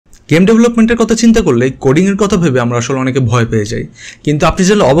Game ডেভেলপমেন্টের কথা চিন্তা করলে কোডিং এর কথা ভেবে আমরা আসলে অনেকে ভয় পেয়ে যাই, কিন্তু আপনি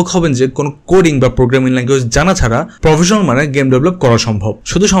জানলে অবাক হবেন যে কোনো কোডিং বা প্রোগ্রামিং ল্যাঙ্গুয়েজ জানা ছাড়া প্রফেশনাল মানে গেম ডেভেলপ করা সম্ভব।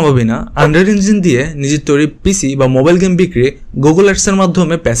 শুধু সম্ভবই না, আনরিয়েল ইঞ্জিন দিয়ে নিজের তৈরি পিসি বা মোবাইল গেম বিক্রি, গুগল অ্যাডস এর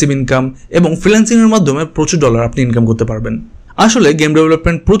মাধ্যমে প্যাসিভ ইনকাম এবং ফ্রিল্যান্সিং এর মাধ্যমে প্রচুর ডলার আপনি ইনকাম করতে পারবেন। আসলে গেম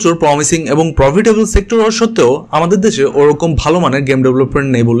ডেভেলপমেন্ট প্রচুর প্রমিসিং এবং প্রফিটেবল সেক্টর হওয়া সত্ত্বেও আমাদের দেশে ওরকম ভালো মানের গেম ডেভেলপমেন্ট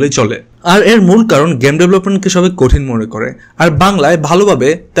নেই বললেই চলে। আর এর মূল কারণ গেম ডেভেলপমেন্টকে সবাই কঠিন মনে করে, আর বাংলায় ভালোভাবে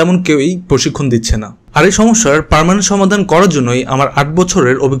তেমন কেউই প্রশিক্ষণ দিচ্ছে না। আর এই সমস্যার পার্মানেন্ট সমাধান করার জন্যই আমার 8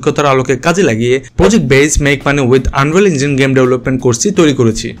 বছরের অভিজ্ঞতার আলোকে কাজে লাগিয়ে project base make money with Unreal engine game development কোর্সটি তৈরি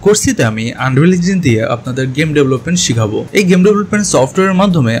করেছি। কোর্সটিতে আমি আনরিয়েল ইঞ্জিন দিয়ে আপনাদের গেম ডেভেলপমেন্ট শিখাবো। এই গেম ডেভেলপমেন্ট সফটওয়্যারের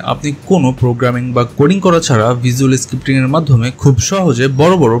মাধ্যমে আপনি কোনো প্রোগ্রামিং বা কোডিং করা ছাড়া ভিজুয়াল স্ক্রিপ্টিং এর মাধ্যমে খুব সহজে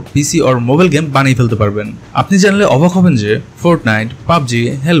বড় বড় পিসি অর মোবাইল গেম বানিয়ে ফেলতে পারবেন। আপনি জানলে অবাক হবেন যে fortnight, PUBG,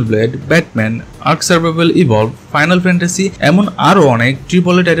 হেলব্লেড, Batman, arc survival evolve, final fantasy এমন আরো অনেক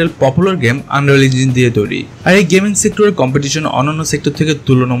triple A title popular game Unreal engine দিয়ে তৈরি। আর এই গেমিং সেক্টরের কম্পিটিশন অন্যান্য সেক্টর থেকে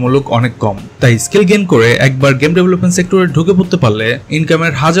তুলনামূলক অনেক কম, তাই স্কিল গেইন করে একবার গেম ডেভেলপমেন্ট সেক্টরে ঢুকে পড়তে পারলে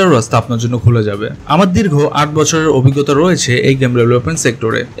ইনকামের হাজারো রাস্তা আপনার জন্য খুলে যাবে। আমার দীর্ঘ 8 বছরের অভিজ্ঞতা রয়েছে এই গেম ডেভেলপমেন্ট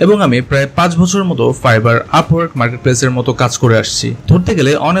সেক্টরে এবং আমি প্রায় 5 বছরের মতো ফাইবার, আপওয়ার্ক মার্কেটপ্লেসের মতো কাজ করে আসছি। ধরতে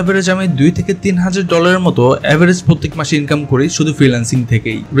গেলে অন এভারেজ আমি 2 থেকে 3,000 ডলারের মতো এভারেজ প্রত্যেক মাসে ইনকাম করি শুধু ফ্রিল্যান্সিং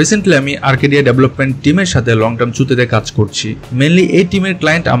থেকেই। রিসেন্টলি আমি আর্কেডিয়া ডেভেলপমেন্ট টিমের সাথে লং টার্ম চুক্তিতে কাজ করছি। মেইনলি এই টিমের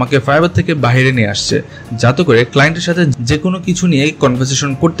ক্লায়েন্ট আমাকে ফাইবার থেকে বাইরে নিয়ে আসছে, যাতে করে ক্লায়েন্টের সাথে যে কোনো কিছু নিয়ে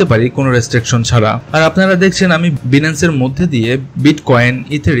কনভারসেশন করতে পারি কোনো রেস্ট্রিকশন ছাড়া। আর আপনারা দেখছেন আমি বিনান্সের মধ্যে দিয়ে bitcoin,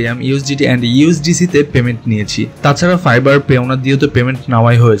 Ethereum, USDT and USDC তে পেমেন্ট নিয়েছি। তাছাড়া ফাইবার পেওনা দিয়ে তো পেমেন্ট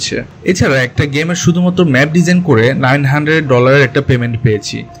নেওয়াই হয়েছে। এছাড়া একটা গেমের শুধুমাত্র ম্যাপ ডিজাইন করে $900 একটা পেমেন্ট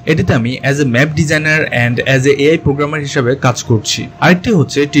পেয়েছি। এটিতে আমি as a map designer and as a AI programmer হিসেবে কাজ করছি। আরেকটি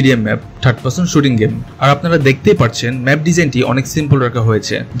হচ্ছে TDM map, third person shooting game. আর আপনারা দেখতেই পাচ্ছেন ম্যাপ ডিজাইনটি অনেক সিম্পল রাখা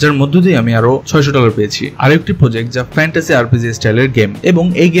হয়েছে, যার মধ্য দিয়ে আমি আরো $600 পেয়েছি। আরেকটি প্রজেক্ট যা ফ্যান্টাসি আরপিজি স্টাইলের গেম, এবং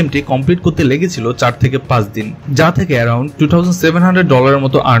এই গেমটি কমপ্লিট করতে লেগেছিল 4 থেকে 5 দিন, যা থেকে অ্যারাউন্ড $2,700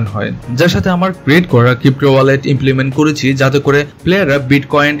 মতো আর্ন হয়। যার সাথে আমার ক্রিয়েট করা ক্রিপ্টো ওয়ালেট ইমপ্লিমেন্ট করেছি, যাতে করে প্লেয়াররা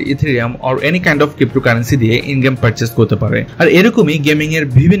bitcoin, Ethereum or any kind of cryptocurrency দিয়ে ইন গেম পারচেজ করতে পারে। আর এরকমই গেমিং এর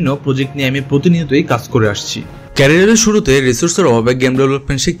বিভিন্ন প্রজেক্ট নিয়ে আমি প্রতিনিয়তই কাজ করে আসছি। ক্যারিয়ারের শুরুতে রিসোর্সের অভাবে গেম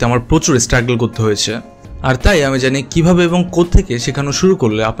ডেভেলপমেন্ট শিখতে আমার প্রচুর স্ট্রাগল করতে হয়েছে, আর তাই আমি জানি কিভাবে এবং কোত্থেকে শেখানো শুরু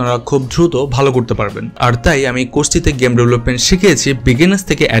করলে আপনারা খুব দ্রুত ভালো করতে পারবেন। আর তাই আমি কোর্সটিতে গেম ডেভেলপমেন্ট শিখিয়েছি বিগিনার্স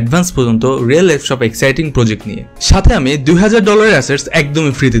থেকে অ্যাডভান্স পর্যন্ত রিয়েল লাইফ সব এক্সাইটিং প্রজেক্ট নিয়ে। সাথে আমি $2,000 অ্যাসেটস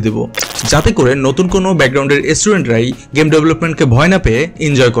একদমই ফ্রিতে দেব, যাতে করে নতুন কোনো ব্যাকগ্রাউন্ডের স্টুডেন্টরাই গেম ডেভেলপমেন্টকে ভয় না পেয়ে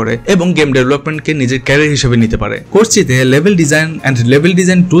এনজয় করে এবং গেম ডেভেলপমেন্টকে নিজের ক্যারিয়ার হিসেবে নিতে পারে। কোর্সটিতে level design and level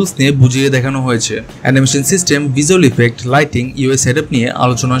design tools নিয়ে বুঝিয়ে দেখানো হয়েছে। Animation system, visual effect, lighting, UI setup নিয়ে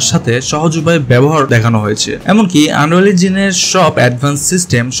আলোচনার সাথে সহজ উপায়ে ব্যবহার দেখানো হয়েছে। এমনকি আনরিয়েল ইঞ্জিনের সব অ্যাডভান্স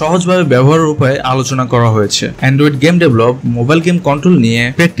সিস্টেম সহজভাবে ব্যবহারের উপায়ে আলোচনা করা হয়েছে। Android game develop, mobile game control নিয়ে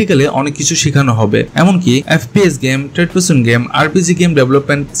প্র্যাকটিক্যালি অনেক কিছু শেখানো হবে। এমনকি FPS game, third person game, RPG game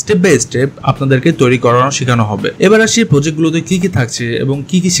development step by step আপনাদেরকে তৈরি করানো শেখানো হবে। এবার আসি প্রজেক্টগুলোতে কি কি থাকছে এবং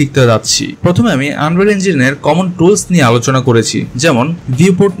কি কি শিখতে যাচ্ছি। প্রথমে আমি আনরিয়েল ইঞ্জিনের কমন টুলস নিয়ে আলোচনা করেছি, যেমন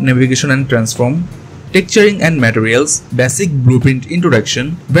viewport navigation and transform, texturing and materials, basic blueprint introduction,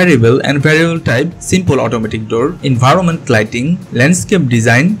 variable and variable type, simple automatic door, environment lighting, landscape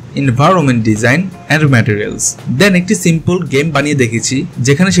design, environment design and materials. Then একটি simple game বানিয়ে দেখেছি,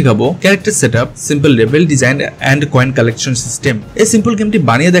 যেখানে শেখাবো character setup, simple level design and coin collection system. এই simple গেমটি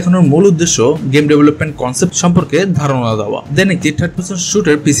বানিয়ে দেখানোর মূল উদ্দেশ্য গেম ডেভেলপমেন্ট কনসেপ্ট সম্পর্কে ধারণা দেওয়া। দেন একটি third person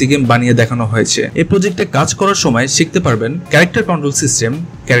shooter PC game বানিয়ে দেখানো হয়েছে। এই প্রজেক্টে কাজ করার সময় শিখতে পারবেন character control system,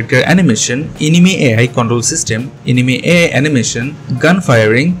 character animation, enemy AI control system, enemy AI animation, gun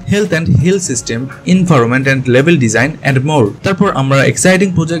firing, health and heal system, environment and level design and more. তারপর আমরা exciting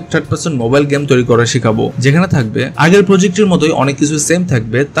project third person mobile game তৈরি করা শেখাবো, যেখানে থাকবে আগের প্রজেক্টের মতোই অনেক কিছু সেম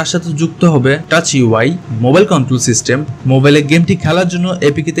থাকবে, তার সাথে যুক্ত হবে touch UI, mobile control system. মোবাইলে গেমটি খেলার জন্য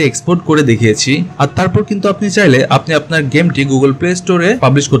এপিকে তে এক্সপোর্ট করে দেখিয়েছি। আর তারপর কিন্তু আপনি চাইলে আপনি আপনার গেমটি গুগল প্লে স্টোরে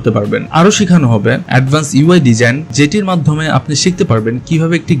পাবলিশ করতে পারবেন। আরো শেখানো হবে অ্যাডভান্স ইউআই ডিজাইন, যেটির মাধ্যমে আপনি শিখতে পারবেন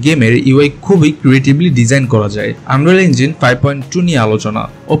কিভাবে একটি গেমের ইউআই খুবই ক্রিয়েটিভলি ডিজাইন করা যায়। আনরিয়েল ইঞ্জিন 5.2 নিয়ে আলোচনা,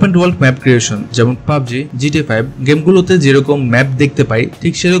 ওপেন ওয়ার্ল্ড ম্যাপ ক্রিয়েশন, যেমন পাবজি, জিটি 5 গেমগুলোতে যেরকম ম্যাপ দেখতে পাই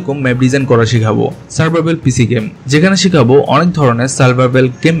ঠিক সেরকম ম্যাপ ডিজাইন করা শেখাবো। সার্ভাইভাল পিসি গেম, যেখানে শেখাবো অনেক ধরনের সার্ভাইভাল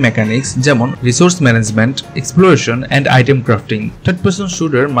গেম মেকানিক্স, যেমন resource management, exploration and item crafting. Third person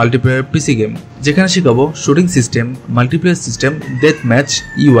shooter multiplayer PC game, যেখানে শেখাবো shooting system, multiplayer system, death match,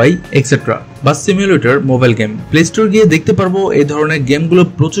 UI etcetera. বাস simulator mobile game. Play store গিয়ে দেখতে পারবো এই ধরনের গেমগুলো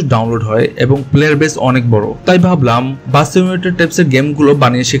প্রচুর ডাউনলোড হয় এবং প্লেয়ার বেস অনেক বড়, তাই ভাবলাম বাস সিমুলেটর টাইপসের গেমগুলো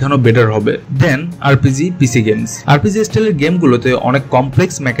বানিয়ে শেখানো বেটার হবে। দেন আরপিজি পিসি গেমস। আরপিজি স্টাইলের গেমগুলোতে অনেক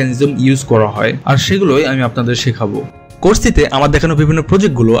কমপ্লেক্স মেকানিজম ইউজ করা হয়, আর সেগুলোই আমি আপনাদের শেখাবো। কোর্সটিতে আমার দেখানো বিভিন্ন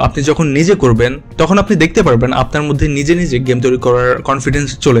প্রজেক্টগুলো আপনি যখন নিজে করবেন তখন আপনি দেখতে পারবেন আপনার মধ্যে নিজে নিজে গেম তৈরি করার কনফিডেন্স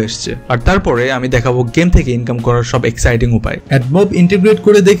চলে এসেছে। আর তারপরে আমি দেখাবো গেম থেকে ইনকাম করার সব এক্সাইটিং উপায়। অ্যাডমব ইন্টিগ্রেট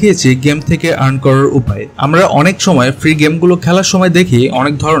করে দেখিয়েছি গেম থেকে আর্ন করার উপায়। আমরা অনেক সময় ফ্রি গেমগুলো খেলার সময় দেখি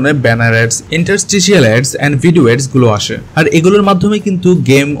অনেক ধরনের banner ads, interstitial ads and video ads গুলো আসে, আর এগুলোর মাধ্যমে কিন্তু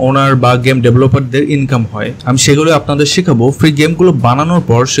গেম ওনার বা গেম ডেভেলপারদের ইনকাম হয়। আমি সেগুলো আপনাদের শেখাবো ফ্রি গেমগুলো বানানোর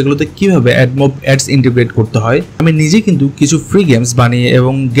পর সেগুলোতে কিভাবে অ্যাডমব অ্যাডস ইন্টিগ্রেট করতে হয়। আমি নিজে কিন্তু কিছু ফ্রি গেমস বানিয়ে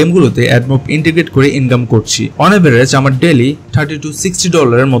এবং গেমগুলোতে অ্যাডমব ইন্টিগ্রেট করে ইনকাম করছি। অন এভারেজ আমার ডেইলি $30 to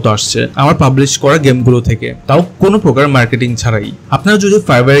 $60 মতো আসছে আমার পাবলিশ করা গেমগুলো থেকে, তাও কোনো প্রকার মার্কেটিং ছাড়াই। আপনারা যদি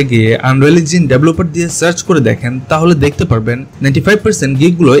ফাইবারে গিয়ে আনরিয়েল ইঞ্জিন ডেভেলপার দিয়ে সার্চ করে দেখেন তাহলে দেখতে পারবেন 95%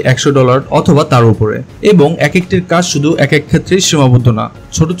 গিগগুলোই $100 অথবা তার উপরে, এবং এক একটির কাজ শুধু এক এক ক্ষেত্রে সীমাবদ্ধ না,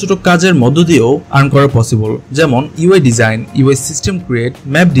 ছোট ছোট কাজের মধ্য দিয়েও আর্ন করা পসিবল। যেমন UI design, UI system create,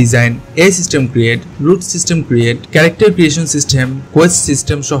 map design, AI system create, root system create, character creation system, Quest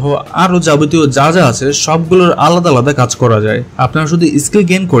system সহ আরো যাবতীয় যা যা আছে সবগুলোর আলাদা আলাদা কাজ করা যায়। আপনারা শুধু স্কিল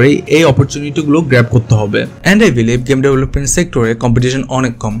গেইন করে এই অপরচুনিটি গুলো গ্র্যাব করতে হবে। And I believe game development সেক্টরে কম্পিটিশন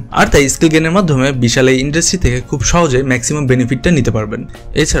অনেক কম, আর তাই স্কিল গেইনের মাধ্যমে বিশাল এই ইন্ডাস্ট্রি থেকে খুব সহজে ম্যাক্সিমাম বেনিফিটটা নিতে পারবেন।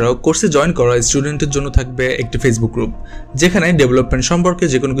 এছাড়াও কোর্সে জয়েন করা স্টুডেন্টের জন্য থাকবে একটি ফেসবুক গ্রুপ, যেখানে ডেভেলপমেন্ট সম্পর্কে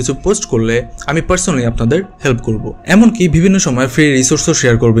যে কোনো কিছু পোস্ট করলে আমি পার্সোনালি আপনাদের হেল্প করব, এমনকি বিভিন্ন সময় ফ্রি রিসোর্সও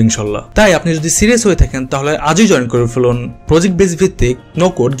শেয়ার করবো ইনশাল্লাহ। তাই আপনি যদি সিরিয়াস হয়ে থাকেন তাহলে আজই জয়েন করে ফেলুন প্রজেক্ট বেস ভিত্তিক নো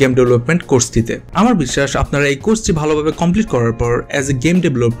কোড গেম ডেভেলপমেন্ট কোর্সটিতে। আমার বিশ্বাস আপনারা এই কোর্সটি ভালোভাবে কমপ্লিট করার পর অ্যাজ এ গেম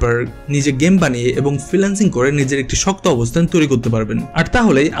ডেভেলপার নিজে গেম বানিয়ে এবং ফ্রিল্যান্সিং করে নিজের একটি শক্ত অবস্থান তৈরি করতে পারবেন, আর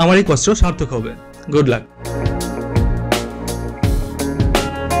তাহলেই আমার এই কষ্ট সার্থক হবে। Good luck.